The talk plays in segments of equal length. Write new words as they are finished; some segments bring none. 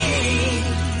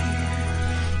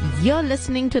You're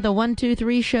listening to the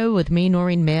 123 show with me,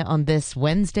 Noreen Mayer, on this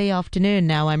Wednesday afternoon.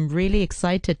 Now, I'm really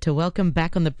excited to welcome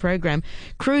back on the program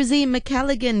Cruzy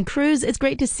McCalligan. Cruz, it's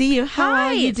great to see you. How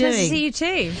are you doing? Nice to see you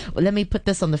too. Well, let me put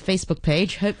this on the Facebook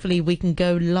page. Hopefully, we can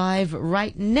go live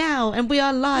right now. And we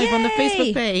are live on the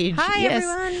Facebook page. Hi,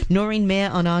 everyone. Noreen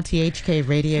Mayer on RTHK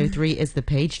Radio 3 is the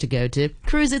page to go to.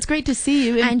 Cruz, it's great to see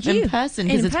you in person.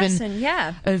 In it's person,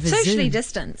 been over socially Zoom.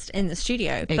 distanced in the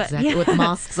studio. Exactly, but, with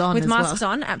masks on With as masks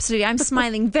well. on, absolutely. I'm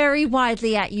smiling very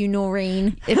widely at you,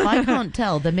 Noreen. If I can't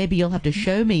tell, then maybe you'll have to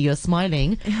show me you're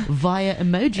smiling via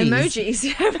emojis.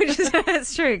 Emojis,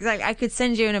 that's true, exactly. I could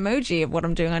send you an emoji of what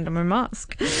I'm doing under my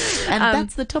mask. And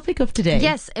that's the topic of today.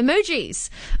 Yes, emojis.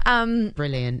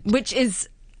 Brilliant. Which is,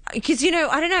 because, I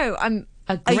don't know,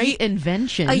 A great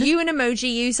invention. Are you an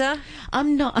emoji user?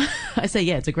 I'm not. I say,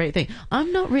 yeah, it's a great thing.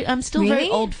 I'm not. I'm still very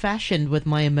old-fashioned with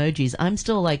my emojis. I'm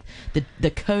still like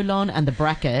the colon and the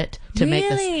bracket to make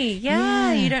this. Really?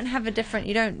 Yeah. You don't have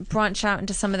you don't branch out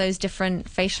into some of those different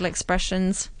facial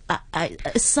expressions. I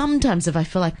sometimes if I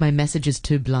feel like my message is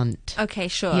too blunt. Okay,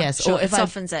 sure. Yes, sure. or if it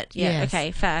softens it. Yeah. Yes.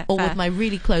 Okay, fair. Or with my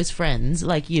really close friends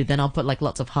like you, then I'll put like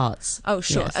lots of hearts. Oh,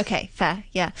 sure. Yes. Okay, fair.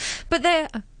 Yeah, but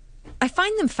I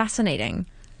find them fascinating,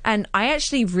 and I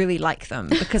actually really like them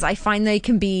because I find they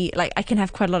can be like I can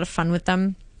have quite a lot of fun with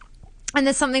them. And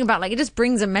there's something about it just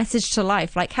brings a message to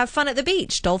life, like have fun at the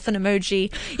beach, dolphin emoji,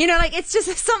 it's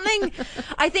just something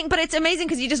I think, but it's amazing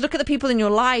because you just look at the people in your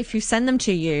life who send them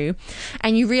to you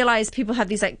and you realize people have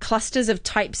these like clusters of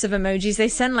types of emojis. They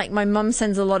send my mum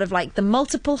sends a lot of like the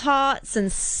multiple hearts and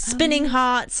spinning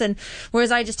hearts, and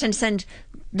whereas I just tend to send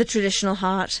the traditional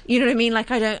heart, you know what I mean? Like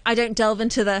I don't delve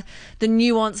into the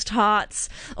nuanced hearts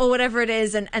or whatever it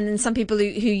is, and then some people who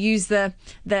use the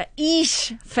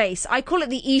ish face. I call it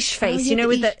the ish face,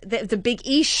 with the big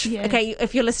ish. Yeah. Okay,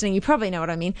 if you're listening, you probably know what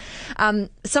I mean.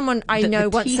 Someone I know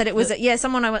once said it was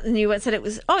someone I knew once said it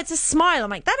was it's a smile. I'm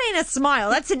like, that ain't a smile,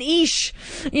 that's an ish.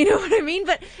 You know what I mean?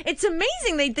 But it's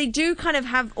amazing. They do kind of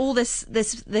have all this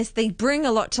they bring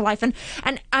a lot to life, and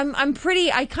if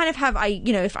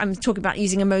I'm talking about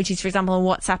using emojis, for example, on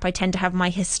WhatsApp, I tend to have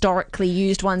my historically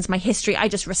used ones, my history. I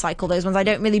just recycle those ones. I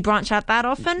don't really branch out that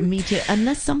often. Me too.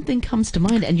 Unless something comes to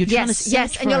mind and you're trying to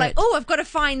search for and you're it. like, I've got to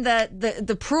find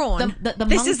the prawn. The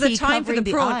this is the monkey time for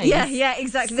the prawn. eyes. Yeah,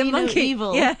 exactly. See the monkey. No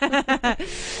evil. Yeah.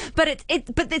 but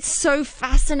it's so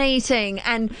fascinating,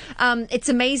 and it's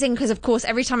amazing because, of course,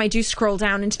 every time I do scroll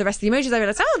down into the rest of the emojis, I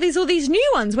realize, there's all these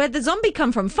new ones. Where'd the zombie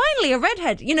come from? Finally, a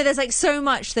redhead. There's like so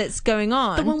much that's going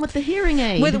on. The one with the hearing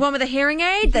aid. With the one with the hearing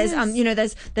aid. There's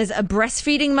there's a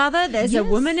breastfeeding mother. There's a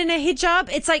woman in a hijab.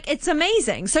 It's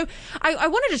amazing. So I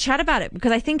wanted to chat about it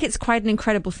because I think it's quite an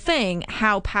incredible thing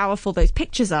how powerful those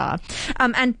pictures are.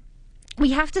 And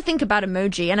we have to think about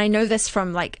emoji, and I know this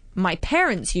from my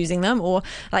parents using them, or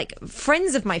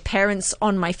friends of my parents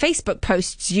on my Facebook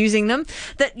posts using them,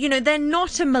 that they're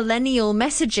not a millennial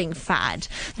messaging fad.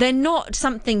 They're not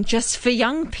something just for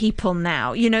young people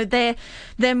now.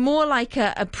 They're more like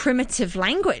a primitive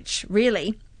language,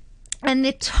 really. And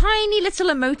the tiny little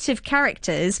emotive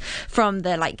characters, from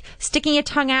the sticking your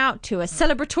tongue out to a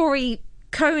celebratory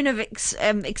cone of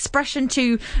expression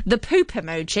to the poop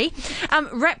emoji,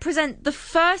 represent the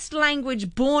first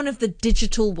language born of the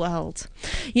digital world.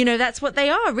 That's what they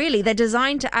are, really. They're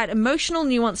designed to add emotional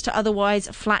nuance to otherwise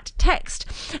flat text.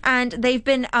 And they've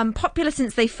been popular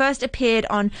since they first appeared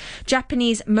on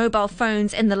Japanese mobile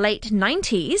phones in the late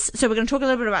 90s. So we're going to talk a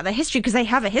little bit about their history, because they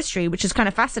have a history, which is kind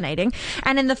of fascinating.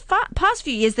 And in the past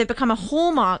few years, they've become a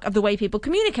hallmark of the way people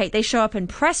communicate. They show up in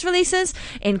press releases,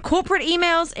 in corporate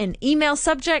emails, in email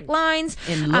subject lines,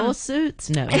 in lawsuits.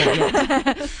 No.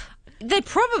 They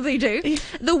probably do.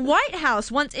 The White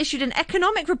House once issued an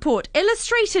economic report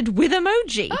illustrated with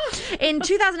emoji. In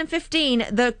 2015,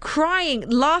 the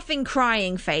laughing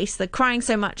face, the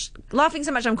laughing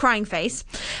so much I'm crying face,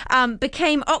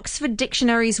 became Oxford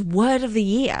Dictionary's word of the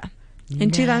year. In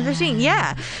 2015,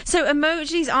 yeah. So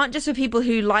emojis aren't just for people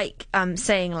who like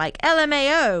saying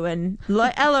LMAO and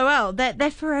LOL.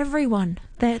 They're for everyone.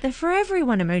 They're for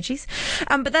everyone, emojis.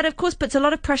 But that, of course, puts a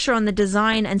lot of pressure on the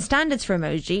design and standards for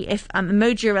emoji. If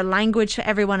emoji are a language for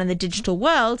everyone in the digital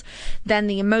world, then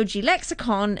the emoji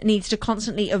lexicon needs to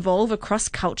constantly evolve across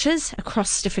cultures,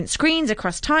 across different screens,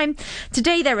 across time.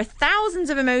 Today, there are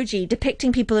thousands of emoji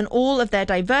depicting people in all of their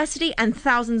diversity, and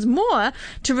thousands more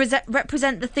to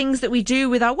represent the things that we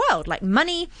do with our world, like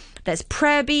money. There's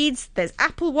prayer beads. There's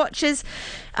Apple Watches.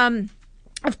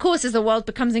 Of course, as the world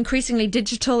becomes increasingly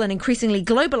digital and increasingly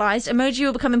globalized, emoji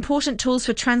will become important tools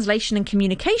for translation and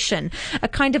communication, a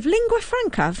kind of lingua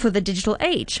franca for the digital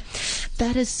age.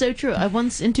 That is so true. I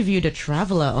once interviewed a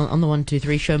traveler on the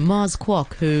 123 show, Mars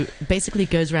Kwok, who basically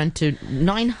goes around to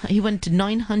he went to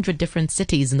 900 different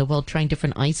cities in the world trying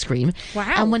different ice cream.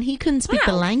 Wow. And when he couldn't speak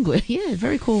the language,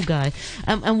 very cool guy.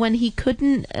 And when he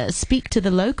couldn't speak to the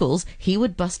locals, he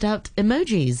would bust out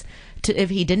emojis.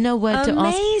 If he didn't know where to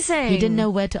ask, he didn't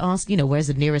know where to ask, where's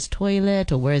the nearest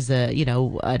toilet, or where's the,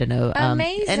 I don't know.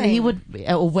 Amazing. And he would,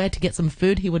 or where to get some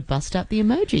food, he would bust out the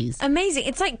emojis. Amazing.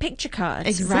 It's like picture cards,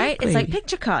 exactly. Right? It's like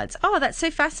picture cards. Oh, that's so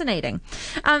fascinating.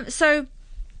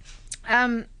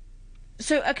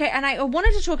 Okay, and I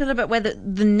wanted to talk a little bit where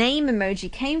the name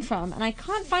emoji came from, and I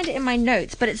can't find it in my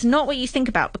notes, but it's not what you think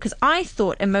about, because I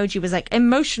thought emoji was like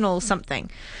emotional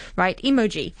something, right?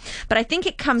 Emoji. But I think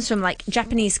it comes from like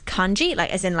Japanese kanji,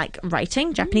 like as in like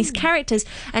writing, Japanese characters,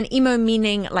 and emo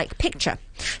meaning like picture.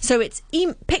 So it's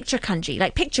picture kanji,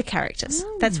 like picture characters.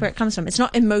 That's where it comes from. It's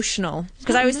not emotional,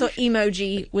 because I always thought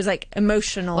emoji was like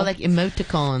emotional. Or like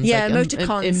emoticons. Yeah, like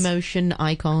emoticons. Emotion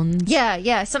icons.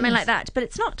 Yeah, something like that. But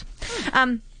it's not.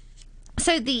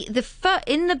 So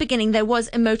in the beginning there was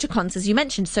emoticons, as you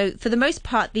mentioned. So for the most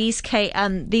part, these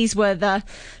were the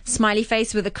smiley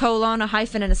face with a colon, a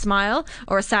hyphen, and a smile,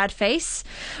 or a sad face,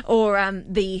 or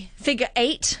the figure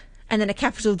 8. And then a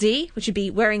capital D, which would be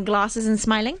wearing glasses and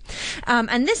smiling.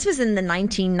 And this was in the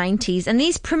 1990s. And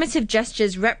these primitive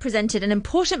gestures represented an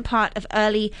important part of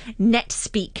early net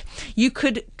speak. You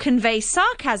could convey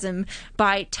sarcasm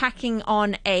by tacking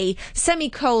on a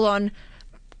semicolon,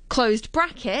 closed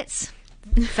brackets,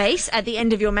 face at the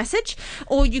end of your message.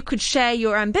 Or you could share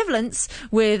your ambivalence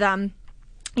with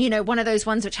one of those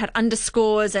ones which had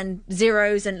underscores and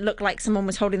zeros and looked like someone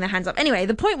was holding their hands up. Anyway,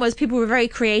 the point was people were very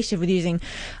creative with using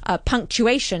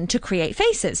punctuation to create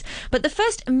faces. But the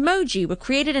first emoji were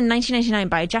created in 1999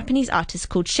 by a Japanese artist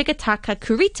called Shigetaka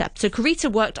Kurita. So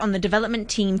Kurita worked on the development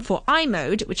team for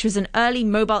iMode, which was an early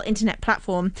mobile internet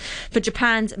platform for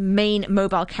Japan's main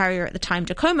mobile carrier at the time,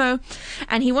 Docomo.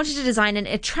 And he wanted to design an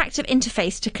attractive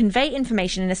interface to convey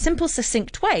information in a simple,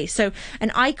 succinct way. So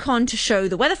an icon to show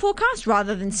the weather forecast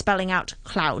rather than spelling out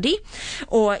cloudy,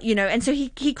 and so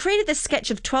he created this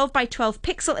sketch of 12 by 12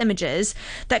 pixel images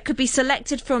that could be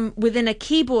selected from within a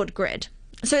keyboard grid.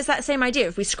 So it's that same idea.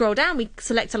 If we scroll down, we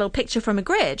select a little picture from a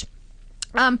grid.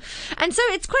 And so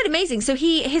it's quite amazing. So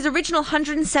his original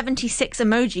 176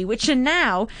 emoji, which are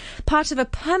now part of a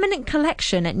permanent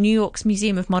collection at New York's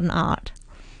Museum of Modern Art,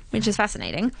 which is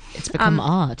fascinating. It's become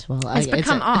art. Well, it's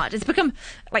become art. It's become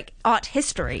like art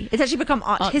history. It's actually become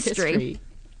art history.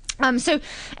 So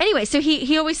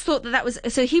he always thought that was,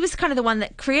 so he was kind of the one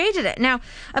that created it. Now,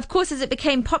 of course, as it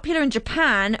became popular in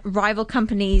Japan, rival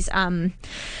companies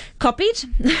copied,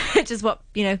 which is what,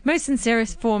 most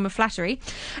sincerest form of flattery.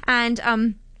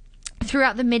 And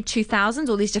throughout the mid-2000s,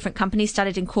 all these different companies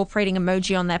started incorporating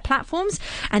emoji on their platforms.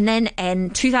 And then in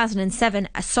 2007,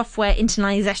 a software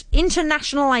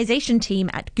internationalization team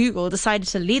at Google decided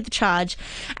to lead the charge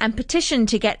and petition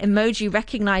to get emoji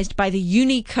recognized by the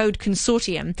Unicode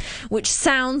Consortium, which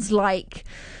sounds like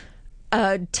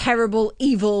a terrible,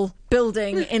 evil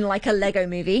building in like a Lego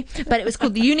movie. But it was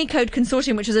called the Unicode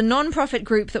Consortium, which was a non-profit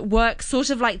group that works sort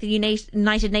of like the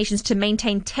United Nations to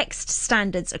maintain text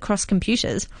standards across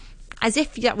computers. As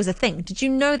if that was a thing. Did you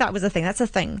know that was a thing? That's a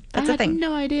thing. That's a thing. I had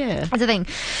no idea. That's a thing.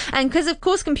 And because, of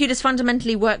course, computers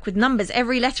fundamentally work with numbers,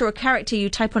 every letter or character you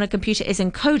type on a computer is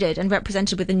encoded and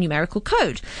represented with a numerical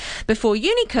code. Before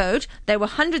Unicode, there were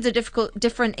hundreds of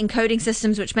different encoding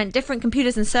systems, which meant different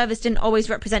computers and servers didn't always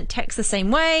represent text the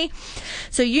same way.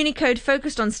 So Unicode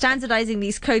focused on standardizing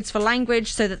these codes for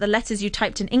language so that the letters you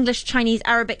typed in English, Chinese,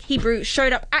 Arabic, Hebrew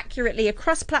showed up accurately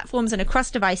across platforms and across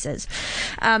devices.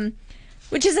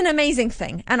 Which is an amazing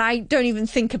thing. And I don't even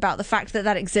think about the fact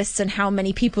that exists and how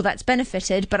many people that's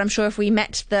benefited. But I'm sure if we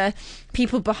met the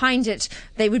people behind it,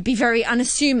 they would be very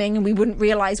unassuming and we wouldn't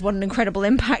realize what an incredible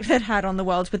impact that had on the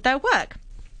world with their work.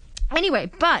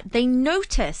 Anyway, but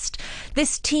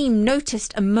this team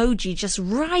noticed emoji just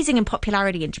rising in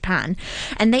popularity in Japan.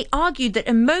 And they argued that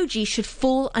emoji should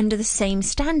fall under the same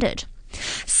standard.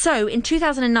 So, in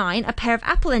 2009, a pair of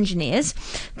Apple engineers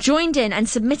joined in and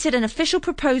submitted an official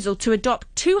proposal to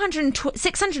adopt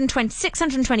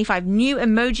 625 new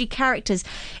emoji characters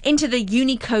into the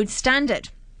Unicode standard.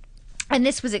 And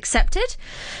this was accepted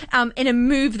in a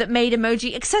move that made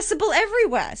emoji accessible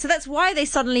everywhere. So that's why they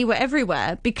suddenly were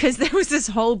everywhere, because there was this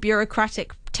whole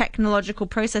bureaucratic technological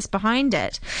process behind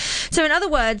it. So, in other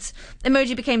words,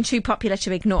 emoji became too popular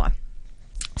to ignore.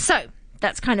 So,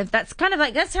 that's how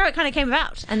it kind of came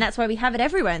about, and that's why we have it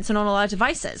everywhere. It's on all our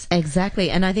devices. Exactly,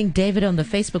 and I think David on the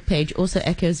Facebook page also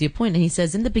echoes your point, and he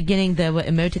says in the beginning there were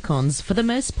emoticons. For the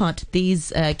most part,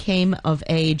 these came of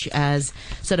age as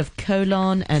sort of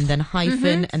colon and then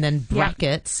hyphen and then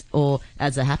brackets, or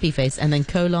as a happy face, and then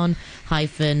colon,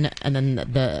 hyphen, and then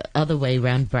the other way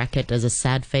around, bracket as a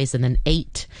sad face, and then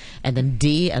 8, and then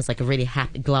D as like a really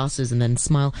happy glasses, and then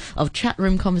smile. Of chat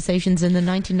room conversations in the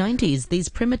 1990s, these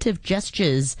primitive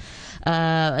gestures,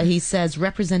 he says,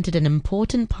 represented an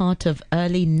important part of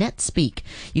early net speak.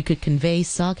 You could convey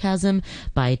sarcasm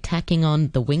by tacking on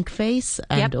the wink face,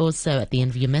 and also at the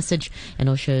end of your message, and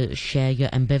also share your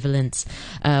ambivalence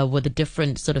with a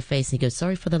different sort of face. And he goes,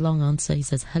 sorry for the long answer. He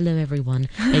says, hello everyone.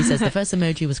 And he says the first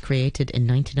emoji was created in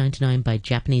 1999 by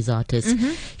Japanese artist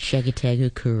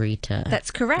Shigetoru Kurita.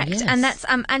 That's correct. Yes. And that's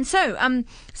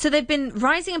so they've been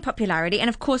rising in popularity, and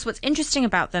of course what's interesting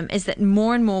about them is that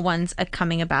more and more ones are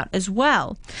coming about as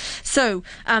well. So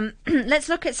let's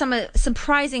look at some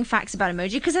surprising facts about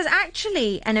emoji, because there's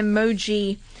actually an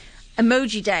emoji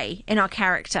day in our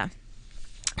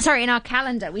in our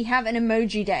calendar. We have an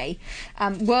emoji day,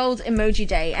 World Emoji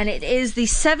Day, and it is the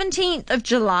 17th of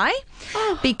July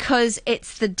because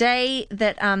it's the day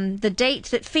that the date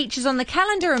that features on the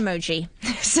calendar emoji.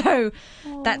 So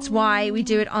that's why we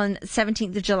do it on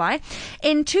 17th of July.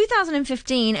 In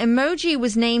 2015, emoji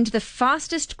was named the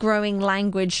fastest growing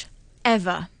language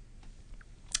ever.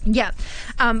 Yeah,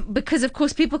 because of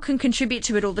course people can contribute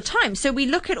to it all the time. So we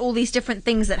look at all these different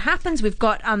things that happens. We've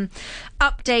got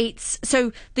updates.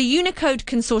 So the Unicode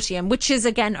Consortium, which is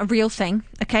again a real thing,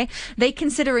 okay, they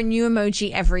consider a new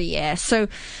emoji every year. So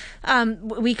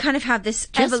we kind of have this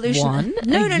evolution. One?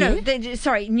 No.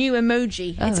 Sorry, new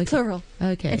emoji. Oh, it's okay. Plural.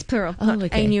 Okay. It's plural, Oh, not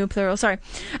okay. a new plural. Sorry.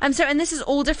 So and this is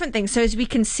all different things. So as we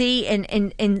can see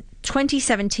in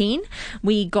 2017,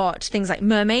 we got things like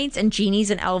mermaids and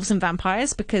genies and elves and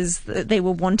vampires because they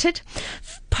were wanted.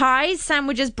 Pies,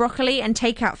 sandwiches, broccoli, and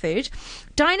takeout food.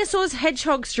 Dinosaurs,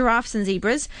 hedgehogs, giraffes, and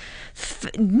zebras.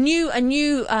 A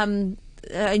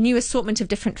new assortment of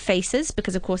different faces,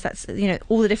 because of course that's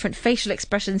all the different facial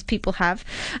expressions people have.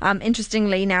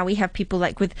 Interestingly, now we have people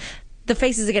like with the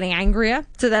faces are getting angrier,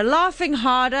 so they're laughing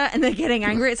harder and they're getting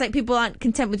angry. It's like people aren't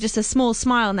content with just a small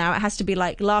smile now. It has to be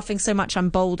like laughing so much I'm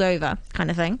bowled over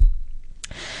kind of thing.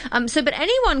 But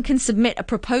anyone can submit a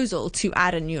proposal to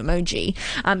add a new emoji.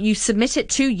 You submit it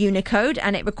to Unicode,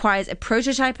 and it requires a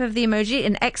prototype of the emoji,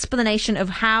 an explanation of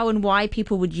how and why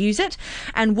people would use it,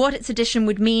 and what its addition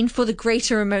would mean for the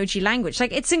greater emoji language.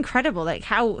 Like, it's incredible, like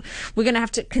how we're going to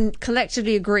have to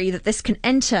collectively agree that this can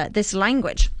enter this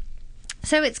language.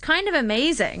 So it's kind of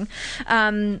amazing.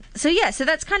 So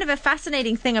that's kind of a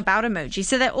fascinating thing about emoji.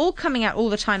 So they're all coming out all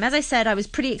the time. As I said, I was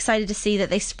pretty excited to see that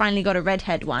they finally got a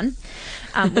redhead one,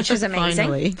 which was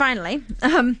amazing. Finally.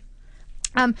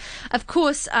 Of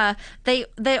course,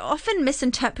 they're often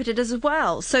misinterpreted as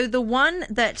well. So the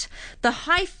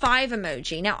high five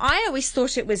emoji. Now, I always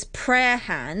thought it was prayer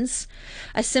hands,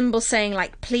 a symbol saying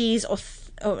like please or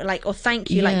thank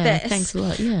you, like this. Thanks a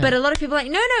lot. Yeah. But a lot of people are like,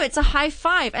 no, it's a high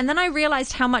five. And then I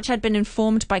realized how much I'd been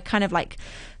informed by kind of like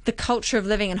the culture of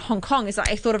living in Hong Kong. Is that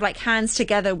I thought of like hands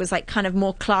together was like kind of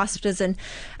more clasped as a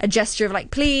gesture of like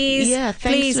please, thanks.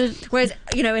 Please. Whereas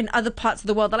in other parts of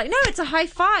the world they're like, no, it's a high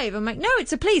five. I'm like, no,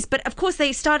 it's a please. But of course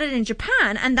they started in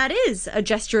Japan, and that is a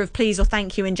gesture of please or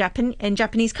thank you in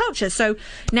Japanese culture. So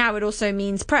now it also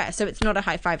means prayer. So it's not a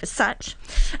high five as such.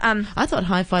 I thought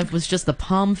high five was just the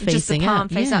palm facing just the palm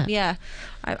up. face up. Yeah,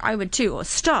 I would too, or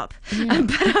stop.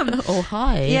 Or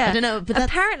hi. Yeah, I don't know. But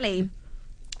apparently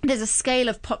there's a scale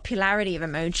of popularity of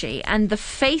emoji, and the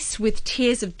face with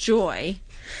tears of joy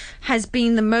has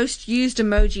been the most used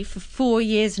emoji for 4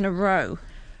 years in a row.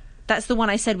 That's the one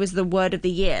I said was the word of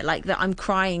the year, like that I'm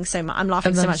crying so much, I'm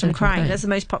laughing so much, I'm crying. That's the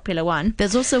most popular one.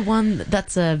 There's also one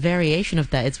that's a variation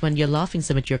of that. It's when you're laughing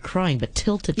so much you're crying, but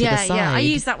tilted to the side. Yeah, I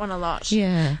use that one a lot.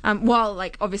 Yeah. Well,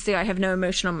 like obviously I have no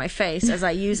emotion on my face as I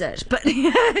use it, but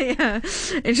yeah,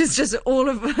 it's just all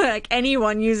of like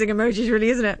anyone using emojis,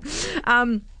 really, isn't it?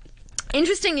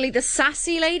 Interestingly, the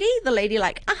sassy lady, the lady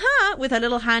like, with her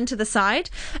little hand to the side.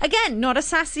 Again, not a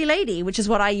sassy lady, which is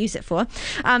what I use it for.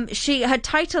 Her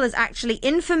title is actually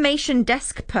information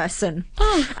desk person.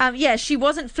 She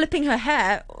wasn't flipping her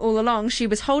hair all along. She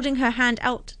was holding her hand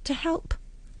out to help,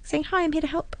 saying, hi, I'm here to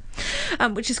help,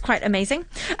 which is quite amazing.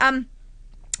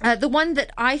 The one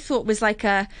that I thought was like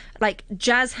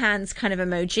jazz hands kind of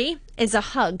emoji is a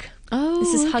hug. Oh,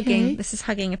 this is okay. hugging. This is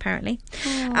hugging, apparently.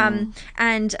 So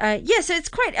it's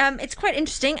quite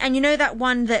interesting. And you know that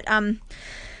one that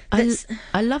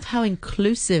I love how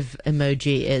inclusive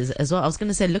emoji is as well. I was going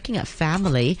to say, looking at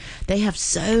family, they have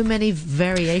so many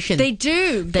variations. They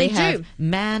do. They have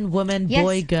man, woman,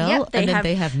 boy, girl, and then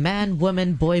they have man,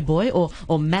 woman, boy, boy,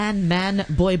 or man, man,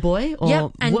 boy, boy,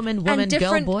 or woman, woman,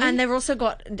 girl, boy. And they've also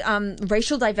got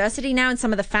racial diversity now in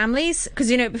some of the families, because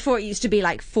before it used to be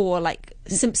like 4 like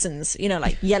Simpsons,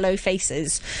 like yellow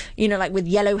faces, like with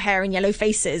yellow hair and yellow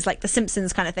faces, like the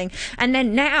Simpsons kind of thing. And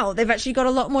then now they've actually got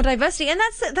a lot more diversity, and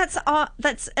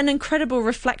that's an incredible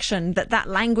reflection that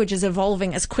language is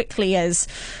evolving as quickly as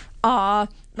our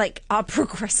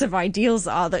progressive ideals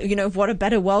are, that of what a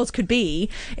better world could be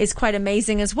is quite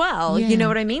amazing as well. You know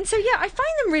what I mean? So I find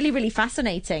them really, really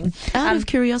fascinating. Out of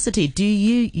curiosity, do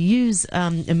you use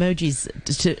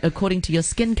emojis according to your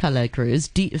skin color, Cruz?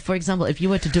 For example, if you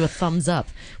were to do a thumbs up,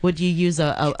 would you use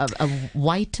a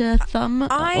whiter thumb?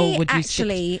 I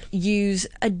actually use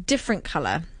a different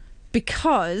color,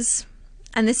 because,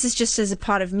 and this is just as a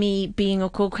part of me being a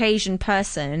Caucasian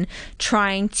person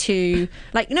trying to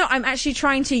I'm actually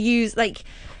trying to use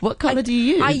what color do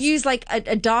you use? I use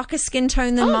a darker skin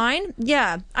tone than mine.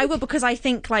 Yeah, I will, because I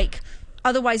think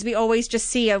otherwise we always just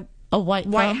see a white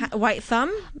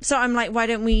thumb. So I'm like, why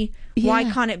don't we? Why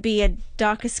can't it be a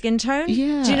darker skin tone?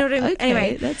 Yeah. Do you know what I mean? Okay,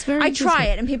 anyway, that's very I try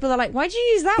it, and people are like, "Why'd you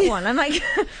use that one?" I'm like,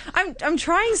 I'm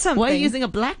trying something. Why are you using a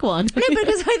black one? No,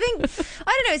 because I think,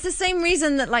 I don't know, it's the same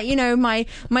reason that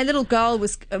my little girl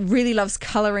really loves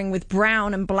colouring with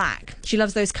brown and black. She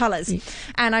loves those colours.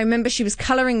 And I remember she was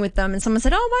colouring with them, and someone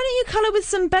said, "Oh, why don't you colour with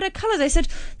some better colours?" I said,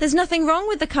 "There's nothing wrong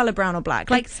with the colour brown or black.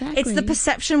 Exactly. It's the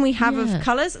perception we have of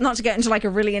colours." Not to get into a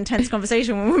really intense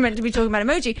conversation when we're meant to be talking about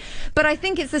emoji, but I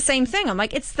think it's the same thing. I'm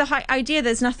like, it's the idea,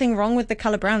 there's nothing wrong with the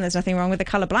colour brown, there's nothing wrong with the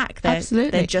colour black.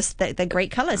 Absolutely. They're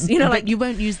great colours. But you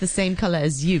won't use the same colour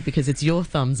as you because it's your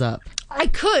thumbs up. I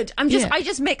could. I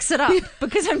just mix it up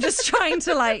because I'm just trying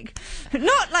to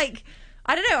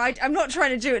I don't know. I'm not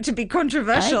trying to do it to be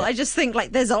controversial. I just think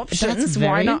there's options.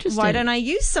 Why not? Why don't I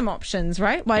use some options?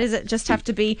 Right? Why does it just have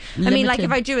to be? Limited. I mean,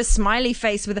 if I do a smiley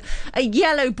face with a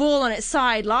yellow ball on its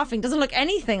side laughing, doesn't look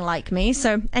anything like me.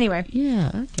 So anyway.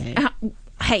 Yeah. Okay.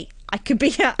 Hey. I could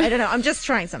be, I don't know, I'm just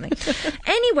trying something.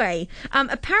 Anyway,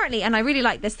 apparently, and I really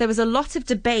like this, there was a lot of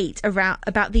debate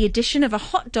about the addition of a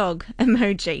hot dog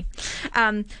emoji.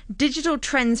 Digital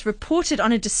Trends reported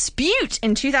on a dispute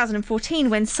in 2014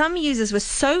 when some users were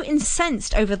so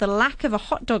incensed over the lack of a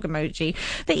hot dog emoji,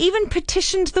 they even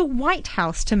petitioned the White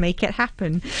House to make it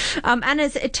happen. And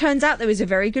as it turns out, there was a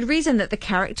very good reason that the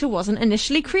character wasn't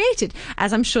initially created,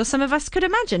 as I'm sure some of us could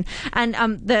imagine. And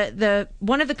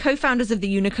one of the co-founders of the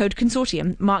Unicode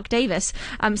Consortium, Mark Davis,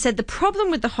 said the problem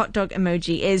with the hot dog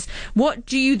emoji is, what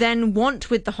do you then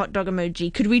want with the hot dog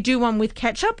emoji? Could we do one with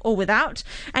ketchup or without?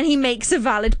 And he makes a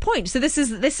valid point. So this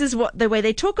is what the way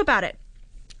they talk about it.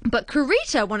 But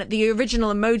Kurita, the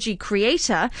original emoji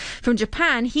creator from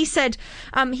Japan, he said,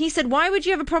 why would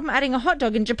you have a problem adding a hot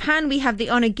dog? In Japan, we have the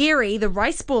onigiri, the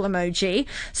rice ball emoji.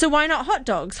 So why not hot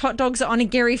dogs? Hot dogs are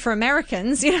onigiri for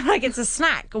Americans, it's a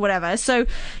snack or whatever. So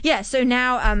yeah, so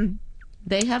now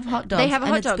they have hot dogs. They have a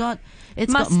hot dog.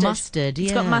 It's got mustard. Yeah.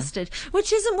 It's got mustard,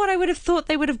 which isn't what I would have thought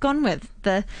they would have gone with.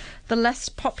 The less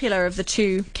popular of the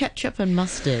two. Ketchup and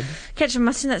mustard. Ketchup and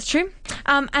mustard, that's true.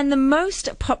 And the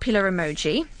most popular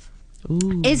emoji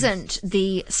isn't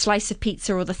the slice of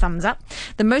pizza or the thumbs up.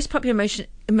 The most popular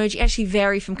emoji actually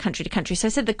vary from country to country. So I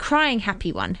said the crying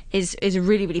happy one is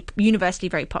really, really universally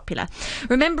very popular.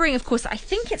 Remembering, of course, I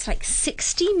think it's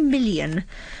 60 million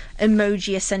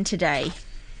emoji are sent a day.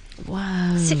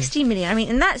 Wow. 60 million. I mean,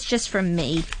 and that's just from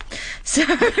me. So,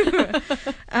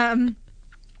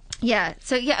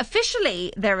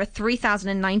 officially there are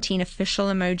 3,019 official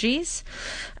emojis.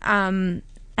 And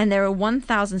there are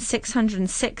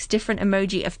 1,606 different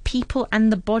emoji of people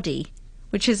and the body,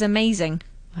 which is amazing.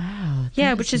 Wow.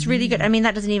 Yeah, which is really good. I mean,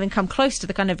 that doesn't even come close to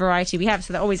the kind of variety we have,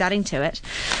 so they're always adding to it.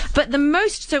 But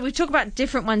so we talk about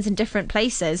different ones in different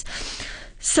places.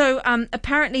 So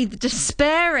apparently the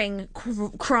despairing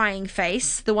crying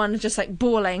face, the one just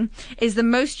bawling, is the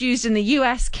most used in the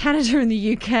US, Canada and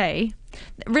the UK.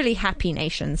 Really happy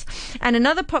nations. And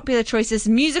another popular choice is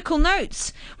musical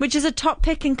notes, which is a top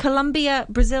pick in Colombia,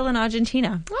 Brazil and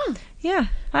Argentina. Oh. Yeah,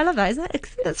 I love that. Isn't that?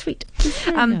 That's sweet.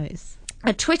 Very nice.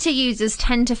 Twitter users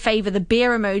tend to favour the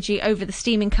beer emoji over the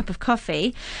steaming cup of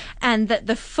coffee, and that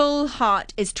the full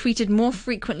heart is tweeted more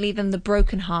frequently than the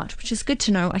broken heart, which is good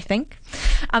to know, I think.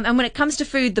 And when it comes to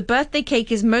food, the birthday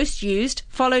cake is most used,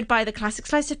 followed by the classic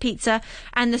slice of pizza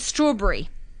and the strawberry.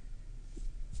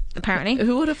 Apparently.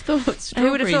 Who would have thought strawberries?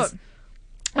 Who would have thought?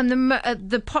 And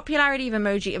the popularity of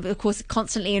emoji, of course,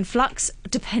 constantly in flux,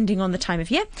 depending on the time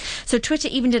of year. So Twitter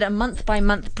even did a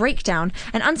month-by-month breakdown.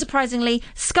 And unsurprisingly,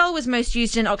 skull was most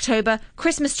used in October,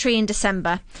 Christmas tree in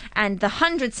December, and the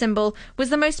 100 symbol was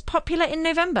the most popular in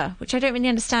November, which I don't really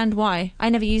understand why. I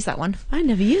never use that one. I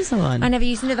never use that one. I never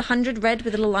use, the 100 red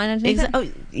with a little line underneath it. Oh,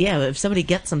 yeah, if somebody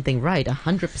gets something right,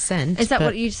 100%. Is that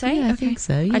what you say? Yeah, I think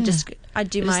so, yeah. I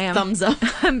do my thumbs up.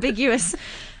 ambiguous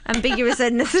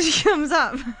ethnicity comes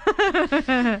up.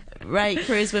 Right,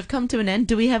 Cruz, we've come to an end.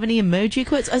 Do we have any emoji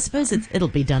quotes? I suppose it'll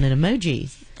be done in emoji.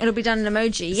 It'll be done in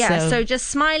emoji, yeah. So just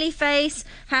smiley face,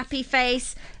 happy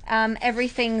face,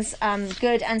 everything's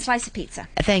good, and slice of pizza.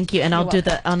 Thank you, and I'll do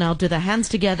the hands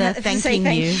together, thanking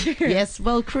you. Yes,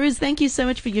 well, Cruz, thank you so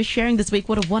much for your sharing this week.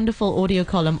 What a wonderful audio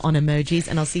column on emojis,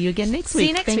 and I'll see you again next week. See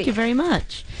you next week. Thank you very much.